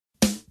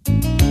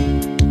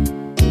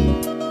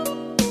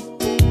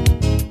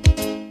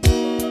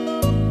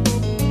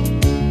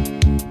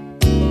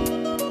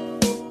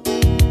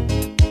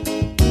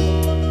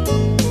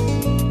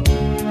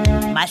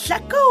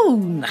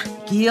mahlakong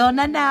ke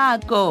yona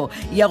nako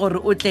ya gore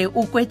o tle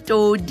o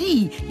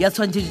kwetodi ya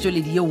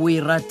tshwantšhetšoledi ye o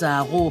e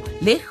ratago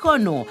le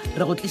kgono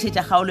re go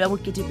tlišetša kgaolo ya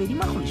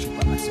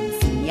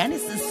bo2,7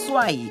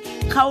 seswai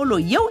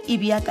kgaolo yeo e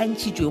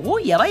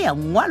beakantšhitšwego ya ba ya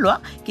ngwalwa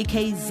ke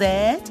KZ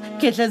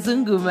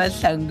Ketlazungu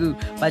Mahlangu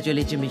ba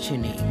tšweletše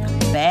metšhineng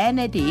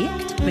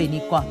Benedict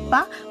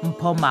Benikwapa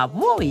Mpho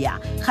Maboya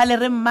gale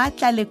re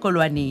Matla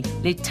Lekolwane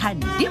le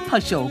Thandi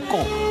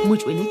Phoshoko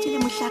motšweletši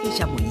le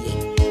mohlagiša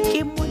moyeng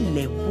ke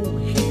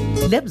Moleboge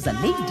Lebza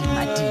Lady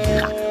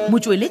Madira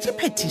motšweletši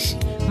phetiši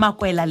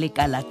Makwela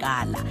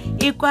Lekalakala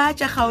e kwa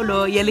tša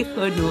kgaolo ya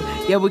lekgono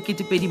ya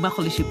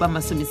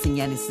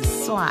bo2,7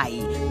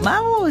 seswai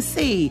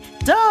mabose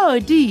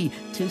Dodi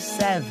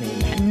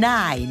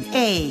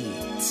 2798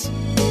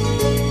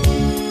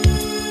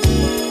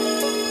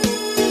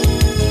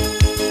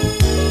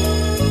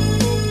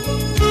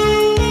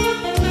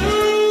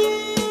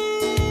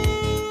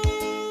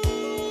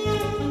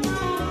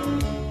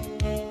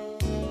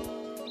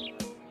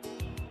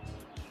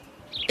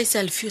 Ese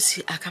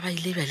Alfios a ka ba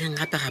ile beleng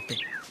gape-gape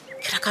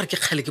ke ra ka re ke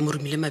kgale ke mo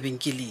romile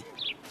mabenkeleng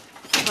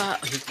ba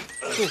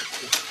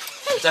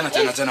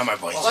Tsena my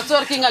boy. wa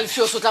tsore ke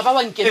Alfios o tla ba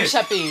wa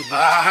nkemiša pele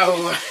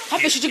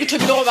gape šitše ke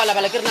thobile go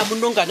balabala ke re na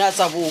monnong kana a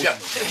tsa bo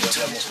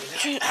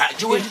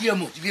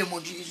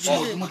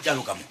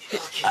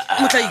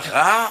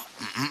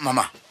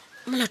Mama.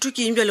 molato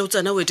ke eng bjale o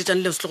tsena o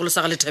etetšane le setlogolo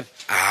sa ga lethebe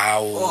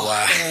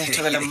Aowa.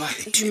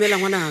 dumela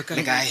ngwanaka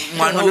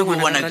Ngwana o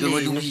bona ke no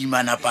le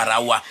boimana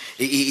parawa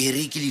e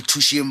re ke le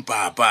thušeng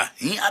papa.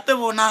 Ape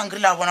bona re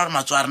la bona re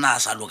matswa rena a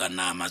sa loka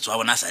na matswa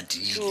bona sa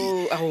tile.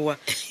 aowa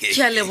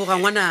ke a leboga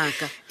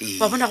ngwanaka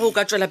wa bona go o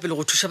ka tswela pele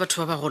go thuša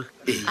batho ba bagolo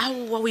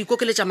aowa o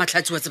ikokeletša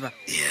matlhatsi wa tseba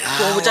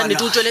go botša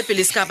nnete o tswele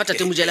pele se ka ba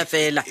tate mojela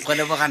fela go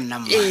leboga nna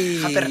mma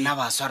gape rena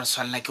baswa re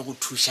tshwanela ke go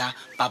thuša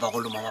ba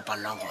bagolo mo ba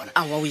palelwang gona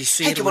aowa o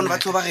ke bona ba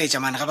iswere tlo ba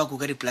getša mane ga ba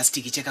kuka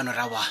diplastiki tše kano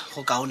rawa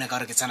go kaone ka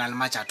gore ke tsana le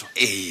matšato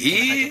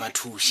ke ba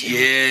thuše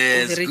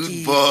Yes,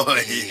 good boy.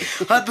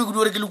 Hape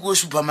kudu re ke le go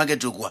supermarket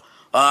kwa.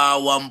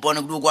 Wa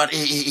mpone kudu kwa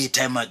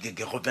time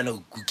ke gopela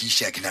go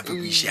kukisha ke nape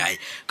go ishae.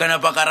 Kana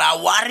ba ka ra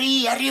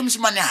wari ya re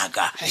msimane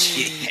haka.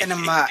 ene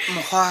mma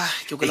mokgwa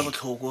ke kole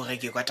botlhoko ge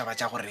ke kwa taba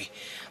tša gore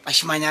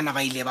bašimanyana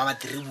ba ile ba ba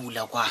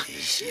diribula kwa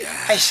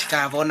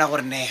ka bona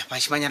gore ne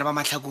bašimanyana ba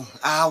mahlakong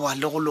awa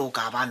le go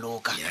loka ba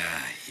loka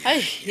ai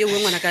ye we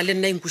ngwana ka le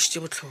nna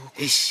inkušitše botlhoko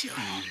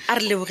a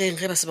re lebogeng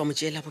ge ba se ba mo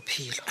tšeela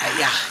bophelo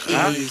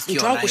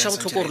ntho a koša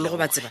botlhoko gore le go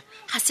ba tseba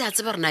ga se a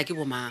tseba rena ke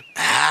bomang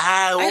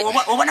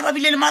O bona ba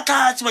bile le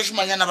matlatsi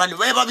bašimanyana ba le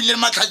ba bile le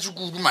matlatsi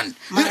kudu man.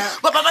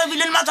 Ba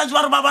bile le matlatsi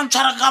ba re ba ba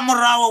ntshwara ka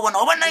morago bona.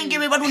 O bona nke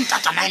be ba do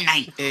ntata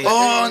 99.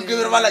 Oh nke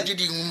be re ba la tše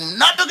dingwe.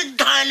 Nape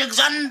ke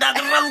Alexander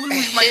ke ra go le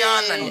mošimanyana.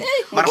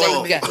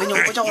 re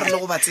nyopotša gore le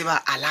go ba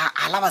tseba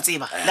ala ba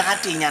tseba le ga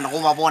tenyana go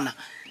ba bona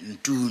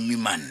Tumi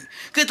man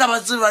ke taba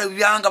tseba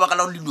bjang ka baka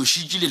la go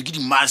lilošitše le ke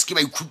di-mask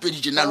ba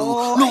ikhupeditše na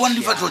le one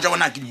difatlhego tša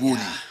bona ke di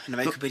bone ne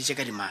ba ikhupeditše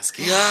ka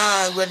dimaske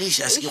ya jale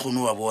a se ke kgone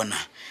wa bona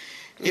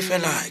e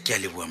fela ke a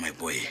leboa my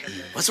boy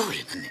wa se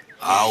gore nane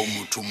ao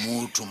motho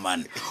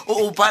man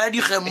o phala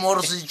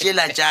dikgemorse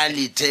tšela tša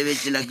lethebe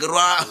tšela ke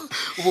rwa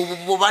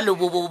bo ba le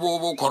bo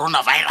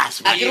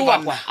coronavirus a kere wa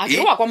kwa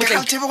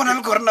motleng tebe go na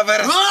le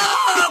coronavirus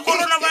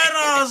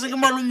coronavirus ke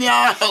malome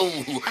ao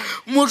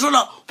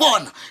mothola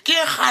bona ke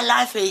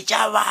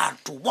galafetša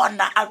batho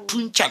bona a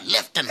thuntšha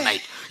left and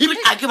right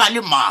ebile a ke ba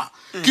le ma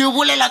ke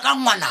bolela ka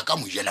ngwana ka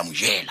mojela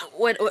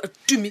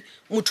tumi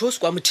motho o se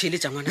kwa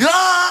motheeletša ngwana Ya!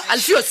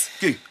 Alfios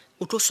Ke?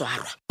 o tlo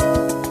swarwa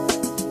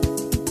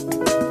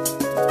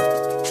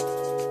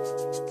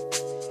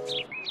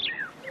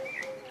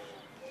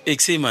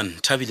Exe man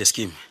Thabile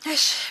scheme.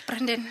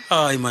 Brandon.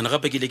 Ai man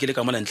gape ke le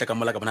ka mola ntle ka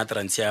mola ka bona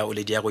transia o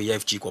le dia go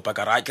EFG kopa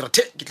ka ra ke re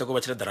the ke tlo go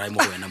batla dry mo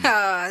go wena mo.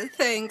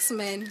 Thanks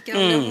man. Ke a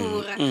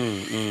leboga.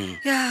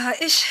 Ya,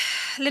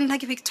 le nna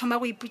ke Victor ma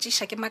go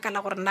iputšiša ke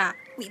makala gore na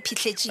o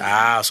iphitlhetše.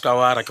 Ska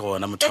wa ra ke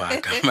gona motho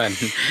wa ka man.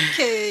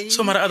 Okay.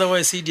 So mara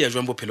otherwise e dia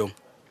jwang bophelong.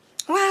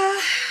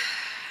 Well,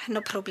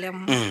 no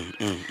problem.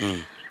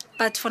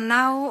 But for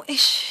now,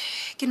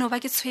 ke no ba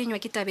ke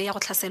tshwenywa ke tabe ya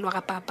go hlaselwa ga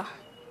papa.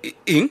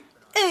 Eng?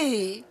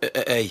 Eh.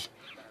 Ei.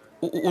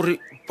 O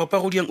re papa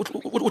go diang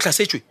o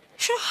hlasetšwe.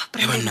 Sure,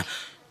 Brandon. Brandon.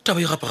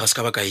 Taba e ga ga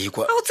ska ba ka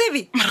ekwa. A o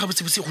tsebe? Mara ga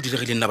botsebotse go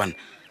diregile nna bana.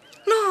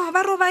 No,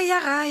 ba roba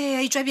ya gae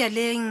a itswa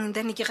bjaleng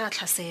then ke ga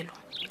tlhaselwa.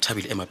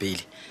 Thabile ema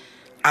pele.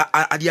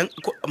 A diang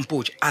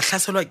mpotse a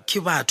hlaselwa ke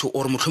batho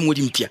or motlhomo mo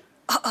dimpia.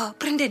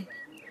 Brandon.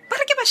 Ba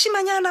re ke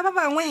bašimanyana ba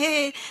bangwe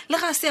he le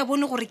ga se a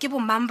bone gore ke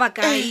bomang ba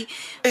kae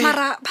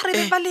mara ba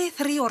re ba le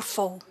 3 or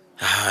 4.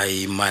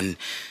 Hai man.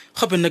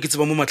 Gape nna ke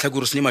tseba mo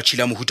matlhakore se ne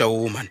matšhile a mohuta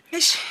o man.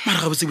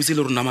 Mara ga botsebotse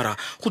le rona mara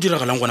go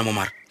diragalang gona mo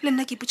mara. Le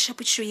nna ke ipotšiša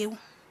potšišo yeo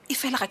e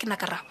fela ga ke na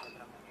karabo.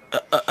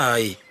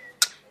 Ai.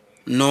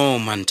 No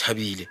man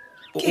Thabile.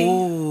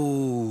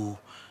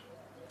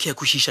 Ke a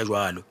kwešiša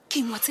jwalo.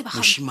 Ke eng wa tseba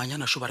gape?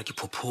 Mošimanyana šo ba re ke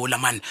phophola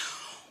man.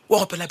 Wa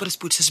go pela pere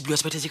sport se se bua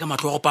se batetse ka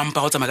matlo wa go pampa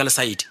go tsamaya ka le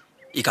side.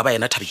 E ka ba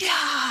yena Thabile.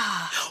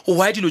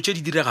 wa dilo tše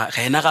di direga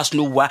ga ena ga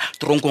seno wa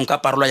tronkong ka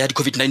parola ya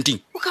di-COVID-19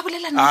 o ka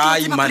bolela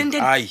ai nnete, man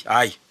Brandon.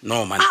 ai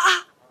no man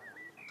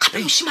gape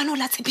mošimane o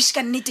la tshepiše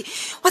ka nnete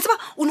wa tseba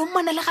o no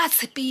mmona le ga a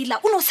tshepela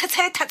o ne o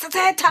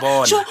tshetsheta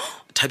bona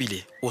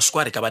Thabile o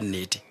skwa re ka ba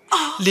nnete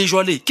le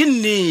jwale ke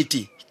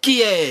nnete ke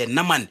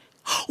yena man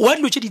wa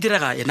dilo tše di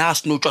direga ena a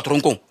seno tswa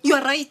tronkong you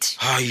are right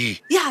ai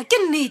ya ke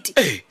nnete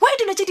Eh. wa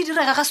dilo tše di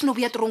direga ga seno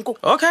boya toronkong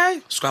okay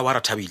skwa wa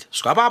ra Thabile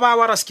skwa ba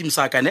wa ra skim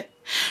sa ka ne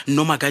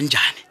no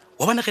makanjane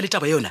wa bona ge le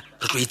taba yona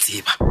re tlo e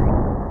tseba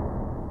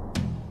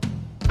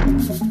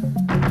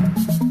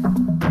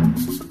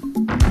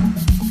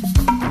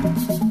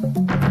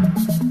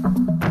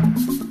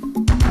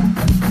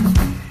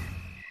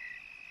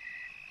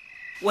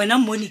wena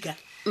Monica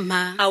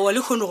ma a wa le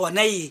kgone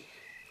gona ye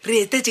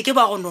re etetše ke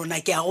ba go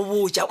nona ke a go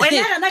botša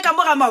wena gana ka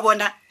mo ga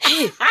mabona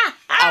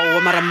ao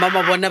mara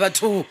mama bona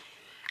batho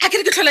a ke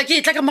re ke tlhola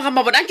ke etla ka moga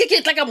mabona anke ke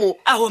etla ka mo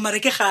ao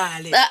mare ke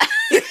gale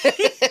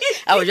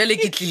ao jale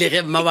ke tlile ge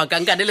mma wa ka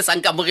nkane le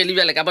sankamogele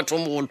bjale ka batho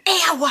mogolo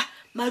awa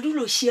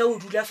madulo šia o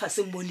dula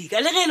fase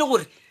Monica le ge e le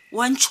gore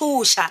wa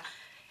ntšhoša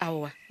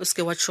aowa o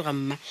seke wa tšhoga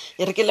mma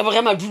e re ke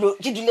leboge madulo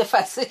ke dule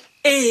fase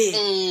e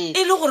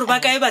le gore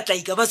ba kae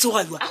batlaika ba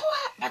tsogajwa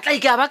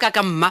batlaika ba ka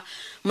ka mma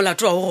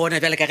molato wa go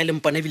gona bjale ka ge le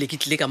mpona ebile ke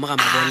tlile ka moga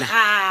mabona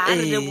a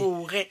re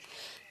leboge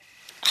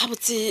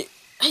gabotse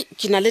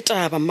ke na le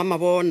taba mma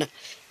mabona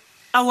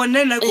a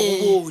bona nna ke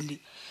go bone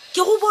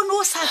ke go bone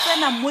o sa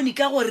tsena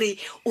Monica gore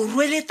o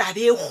rwele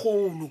tabe e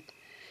kgolo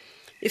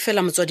e fela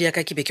motswadi ya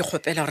ka ke be ke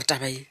kgopela gore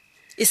taba e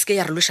seke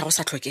ya re loša go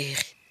sa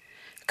tlhokege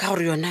ka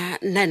gore yona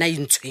nna ena e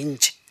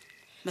ntshwentše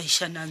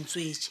maišana a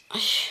ntswetše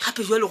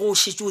gape jwa le go o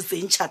šetse o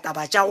tsentšha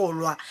taba tša go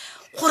lwa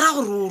go ra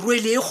gore o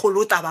rwele e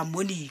kgolo taba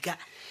Monica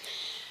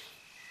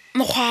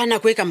mokgwa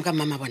nako e ka moka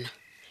mama bona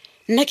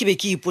nna ke be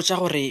ke ipotsa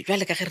gore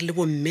jwale ka ge re le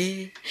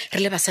bomme re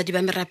le basadi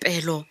ba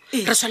merapelo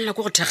re swanela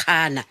ko go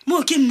thekgana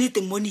mo ke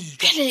nnete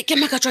Monica pele ke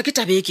makatswa ke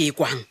tabe e ke e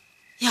kwang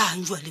ya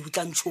njwa le o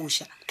tla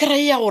ntšhoša ke re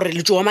ya gore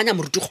le tšo manya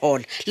moruti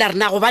kgola la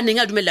rena go baneng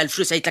a dumelela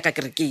Alfios a itla ka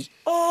kerekeng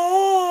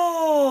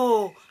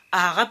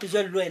a gape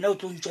jwa le wena o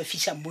tlo ntšwa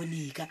fiša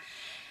Monica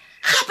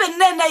gape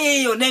nnena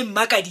ye yona e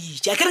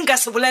mmakaditša ke re nka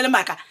se bolele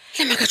maka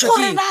Le makatswa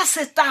gore keng? na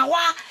setagwa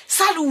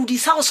sa leodi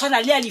sa go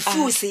tshwana le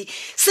Alfios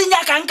se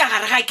nyakang ka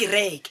gare ga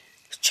kereke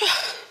tšwa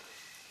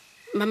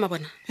mama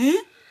bona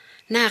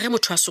na ge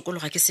motho a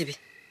sokologa ke sebe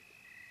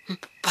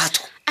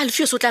batho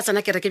Alfios o tla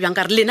tsena kereke bjang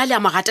ka re lena le a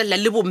magatelela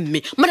le bomme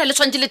mona le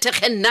tshwantse le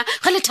thekge nna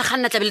ge le thekga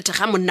nna tlabe le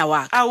thekga monna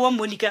wa ka aowa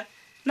Monica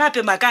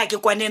nape maka a ke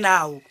kwane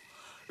nao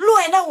le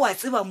wena o a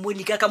tseba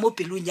Monica ka mo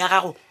pelong ya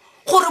gago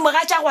gore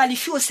moga tša go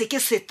Alfios ke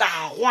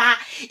setagwa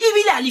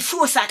ebile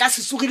Alfios a ka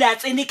se tsogile a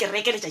tsene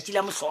kereke letšatši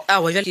la mohlolo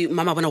awa jale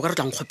mama bona o ka re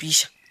tlang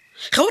kgopiša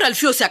ge ore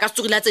Alfios a ka se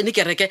tsogile a tsene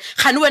kereke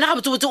gane wena ga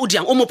botsebotse o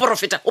diang o mo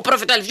profeta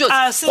Alfios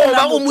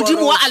goba o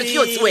modimo wa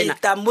Alfios wena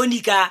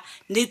Monica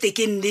nnete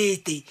ke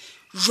nnete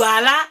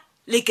jwala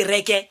le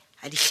kereke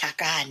a di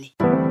hlakane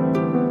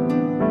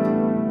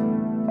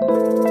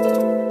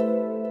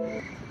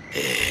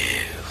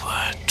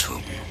batho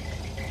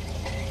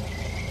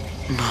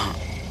na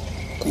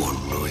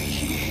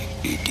koloi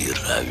e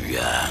dira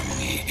bjang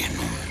e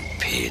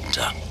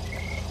nompheta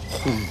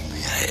gomme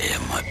ya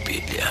ema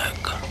pele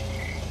yaka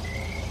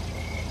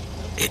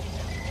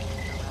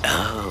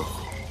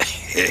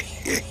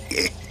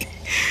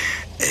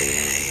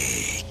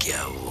ke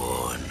a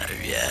bona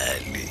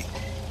bjale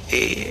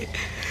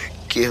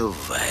ke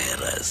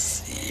virus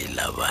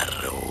la ba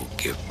rego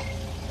ke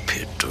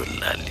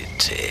phetola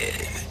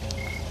lethebe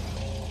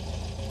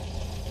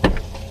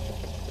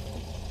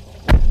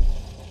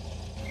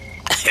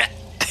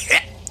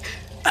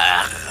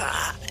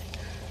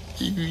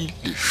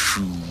ebile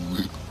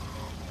šuwe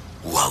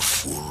wa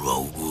folwa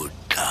o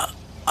botla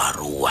a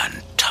re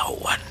wanta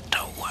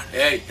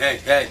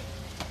hey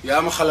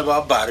ya mogale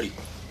ba bari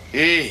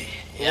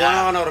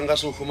ya gana gore nka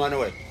se o humane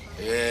wena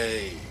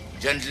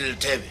gentle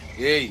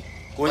tebe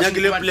ko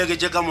nyakile pleke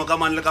tše ka moka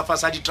mane le ka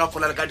fasa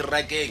ditrafola le ka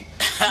dirakeng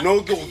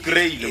no ke go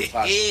kreile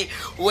mfase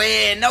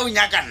wena o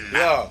nyaka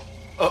nna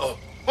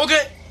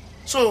okay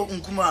so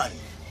nkumane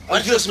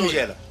Alfios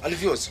mjela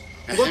Alfios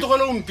ngo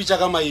togole o mpitša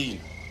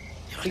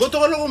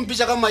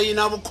ka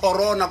maina a bo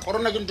corona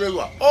ke ntho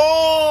ewa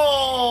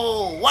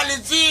wa le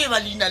tseba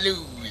leina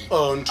lewe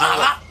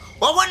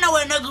wa bona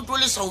wena ke tlo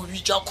le sa o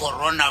bitša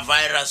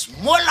coronavirus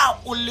mola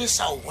o le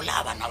sa o gola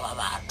bana ba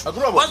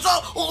batho wa so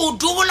o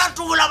dubola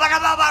bana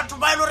ba batho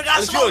ba ile re ka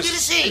se ba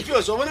diriseng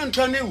Alfios wa bona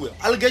ntho anewe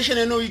allegation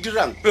eno o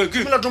idirang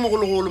molato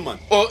mogologolo man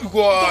o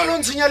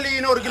ntshenya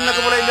leina gore ke nna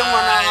ke bolaile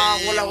ngwana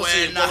gola go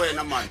seka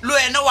wena man le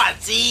wena wa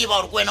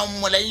tseba gore wena o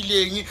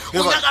mmolaileng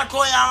o nyaka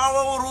tlo ya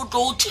gago gore o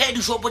tlo o the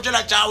dishopo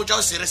tsela tšao tša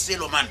o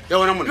sereselo man ya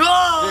wena mona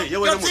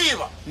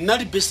nna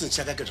di-business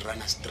ya ka ke di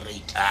rana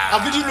straight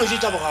a ke dilo tše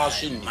tša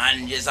bogaswenne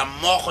man jesa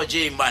mmogo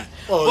je man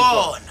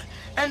bona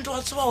and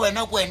wa tseba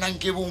wena ko wena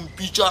nke bo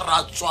mpitša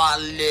ra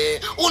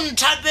tswale o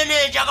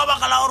nthapeletša ka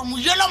baka la gore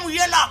mojela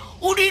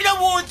o dile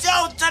botse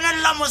a o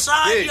tsenelela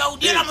mosadi o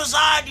diela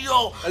mosadi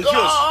yo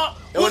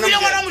o bile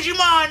ngwana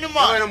moshimane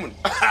ma wena monna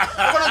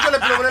o bona tswele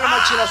pele bolela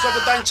matšhila swa ke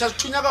tantšha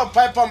thunya ka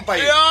pipe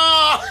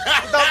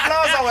ta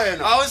plaza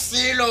wena a o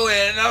selo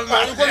wena ko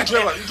ntho e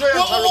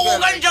o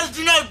ka ntša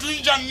sethunya o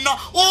thuntša nna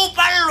o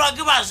palelwa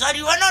ke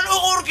basadi wena o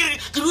gore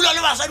ke dula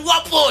le basadi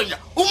wa ponya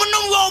o monna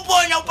mo wa o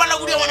ponya o pala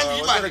kudia ngwana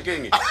moshimane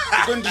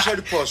ko ndiša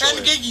diphoso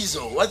ke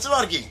kiso wa tseba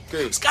gore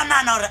ke se ka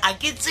nana gore a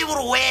ke tsebe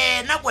gore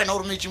wena ko wena o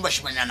rometseng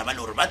bashimanyana ba le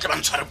gore ba tle ba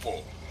ntshware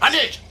poo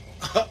ganetša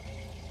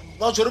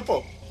ba tshwere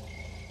po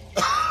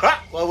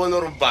wa bona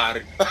gore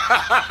bari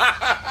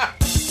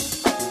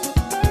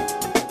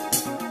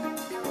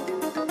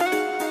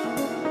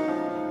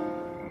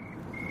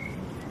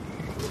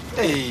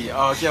Hey,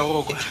 ke a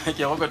go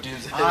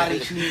duze.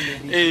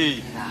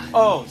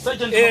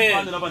 Sergeant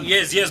Mampane la bana.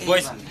 Yes,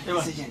 boys.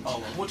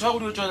 Motho a go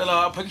di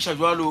tswela a phakisha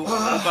jwalo o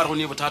ka re go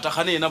ne bothata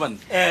ga ne ena bana.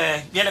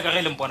 Bjale ka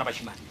ge le mpona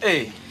bashimane.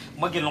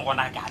 Mo ke leng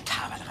gona ka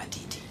thaba le ga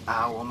tite.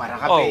 ao mara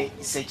gape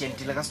sergeant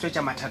le ka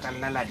setwetša mathata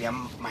lena la di a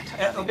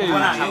mathata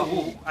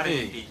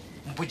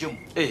mpotse mo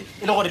e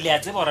le gore le a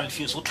tseba gore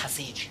Alfios o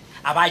hlasetšwe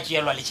a ba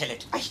tšeelwa le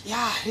tšhelete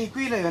ya re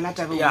kwile yona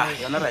tabe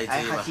yona ra e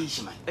tseba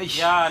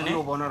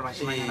bona gore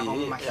bašimanyana ba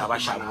mo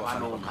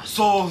matlhabana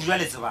so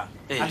jwale tsebang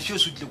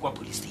Alfios o tlile kwa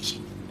police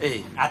station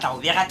a tla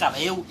go bega taba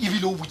eo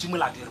ebile o botse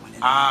molato e re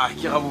bolela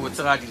ke ga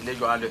botse ga dirile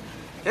jwalo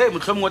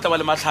motlho mongwe o tla ba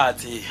le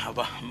matlhatse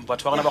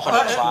batho ba gona ba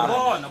kgona go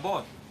tshwara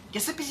bona ke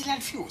sepedile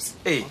Alfios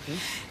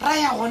ra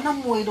ya gona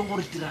mo e leng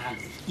gore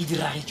tiragalo e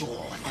diragetše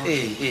gona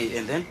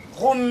and then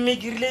gomme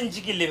ke rile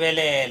ntse ke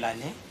lebelela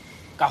ne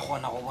ka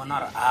gona go bona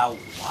gore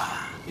aowa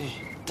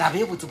tabe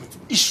e botsebotse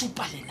e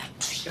šupa lena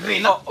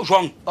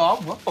jwang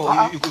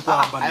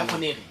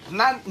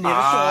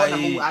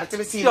na re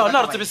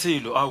tsebe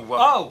selo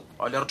aowa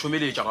le re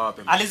thomeletša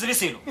gape a le tsebe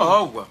selo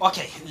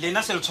okay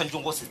lena se le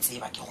tshwanetseng go se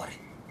tseba ke gore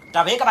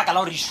tabe e ka baka la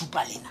gore e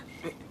šupa lena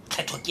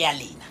kgetho ke ya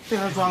lena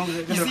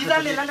ezira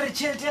lena le re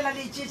tšhelete ela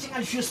le tšeetseng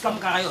Alfios ka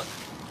moka ga yona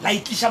la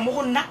itliša mo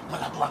go nna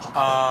molato wa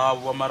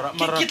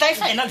ke tla e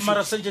final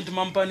mara Sergeant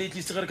Mampane e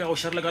tlise ge re ka go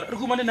šarela kare re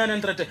humane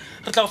 900 re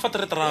tla go fa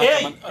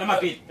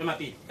emapele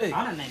ga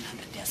ona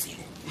 900 ya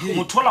selo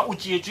mothola o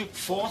tšeetswe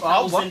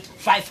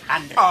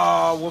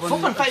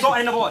 4500 so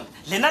ene bona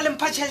lena le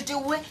mpha tšhelete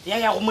ewe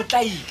ya go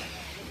motlaika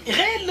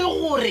ge le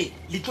gore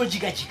le tlo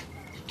jikajika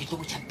ke tlo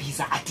botša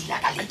bisa a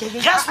dila ka le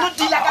ga se no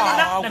dila ka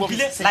lena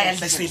napile la ya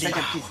lesele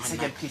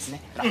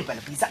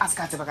bisa a se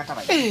ka tseba ka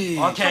taba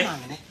okay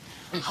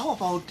ga o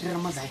ba o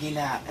tirela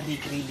mozakela re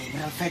kry-ileng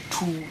re fe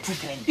 2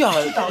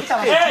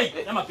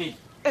 emapele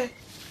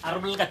a re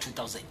bolela ka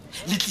 2000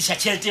 le tliša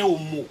tšhelete eo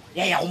mo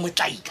ya go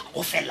motlaika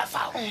go felela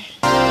fao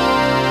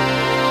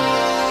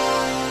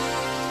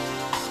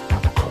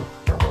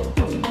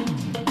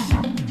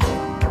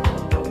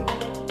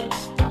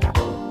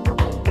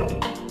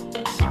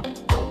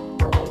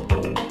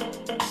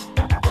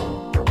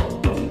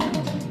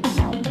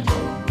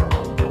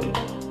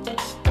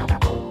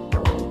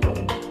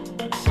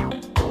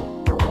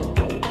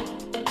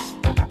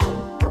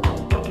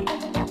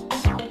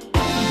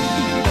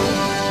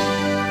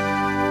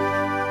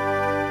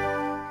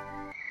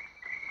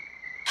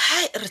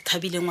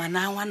thabile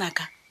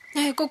ngwanaka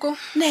koko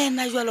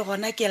nena jwale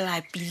gona ke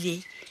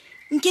lapile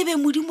nkebe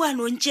modimo a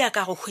no ntse a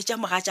ka go hwetša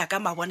mogatša ka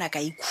mabona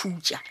ka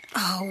ikhutša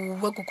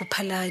aowa koko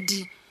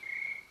phaladi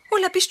o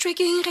lapistwe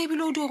ke eng ge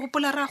ebile o di go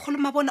gopola ra kgolo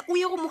mabona o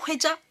ye go mo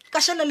hwetša ka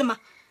šala lema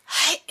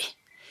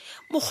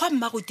mokgwa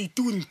mma go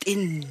tete o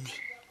ntenne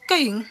ka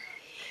eng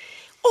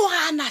o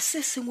gana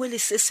se sengwe le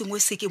se sengwe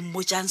se ke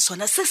mmotšang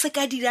sona se se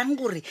ka dirang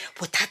gore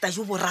bothata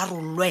jo bo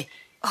rarollwe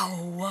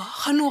aowa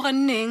gane o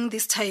ganneng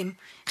this time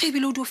ge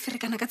ebile o di o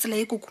ferekana ka tsela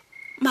e koko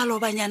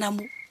malobanyana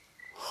mo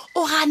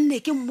o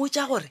ganne ke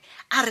mmotša gore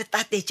a re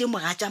tatetše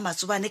mogatša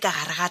matsobane ka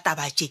gare ga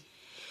tabatše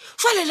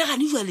jwale le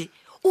gane jwale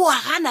o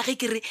a gana ge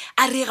ke re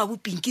a re ga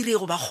bopinki re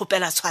go ba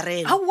kgopela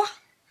tshwarelo aowa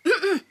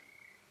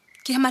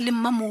ke ema le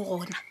mma mo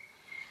gona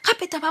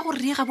gape taba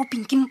gore re ga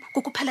bopinki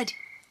koko phaladi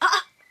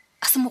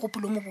a se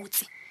mogopolo mo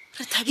botse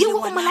ye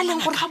o go molaleng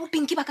gore ga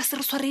bopinki ba ka se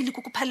re tshwarele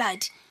koko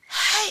phaladi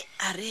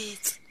a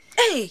retse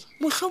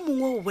mohlho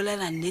mongwe o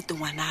bolela nnete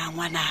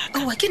ngwanaka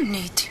owa ke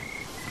nnete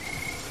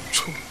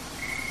tšho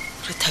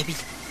re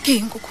thabile ke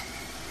eng koko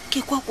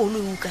ke kwa koloi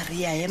o ka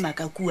re ya ema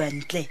ka kua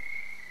ntle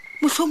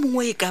mohlho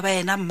mongwe e ka ba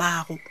yena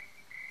mmago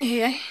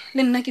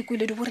le nna ke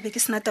kwile di gore be ke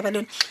sena taba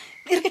le yone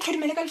e re ke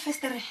tlhodimele ka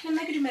lefestere le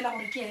nna ke dumela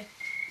gore ke ene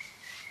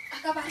a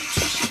ka ba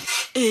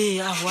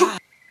awa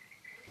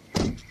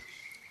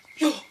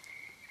yo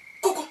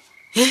koko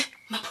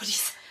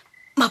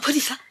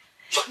maphodisa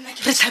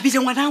re thabile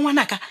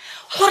ngwanaka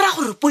go ra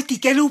gore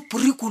potikele o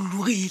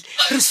porikologile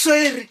re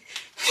swere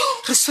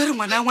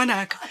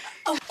ngwanaka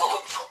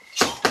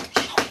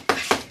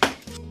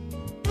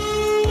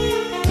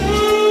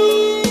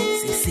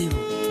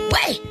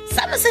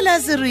sama sela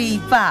se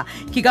ripa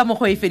ke ka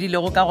mokgwa e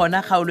fedilego ka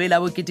gona kgaolo e la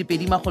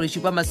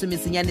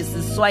bo2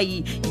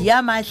 seswai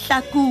ya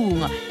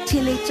mahlakong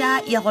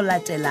theletša ya go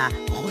latela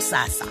go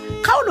bosasa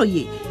kgaolo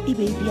ye e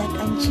be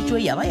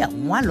beakantšhitšwe ya ba ya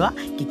ngwalwa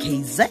ke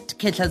KZ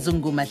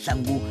Ketlhazungu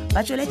Mahlangu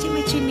ba tšweletše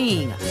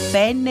metšhineng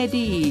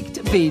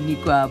Benedict Beni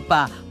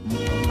Kwapa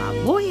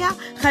Maboya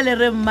gale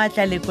re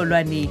mmatla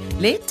lekolwane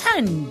le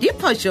Thandi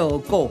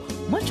Phoshoko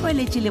mo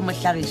tšweletše le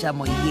mohlagiša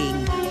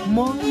moyeng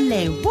mo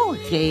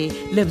Leboge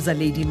Lebza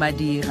Lady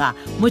Madira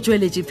mo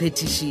tšweletše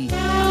phetiši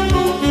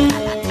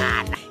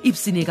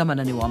Ipsine ka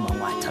manane wa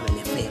mangwa Thabele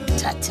FM.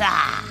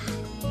 Ta-ta.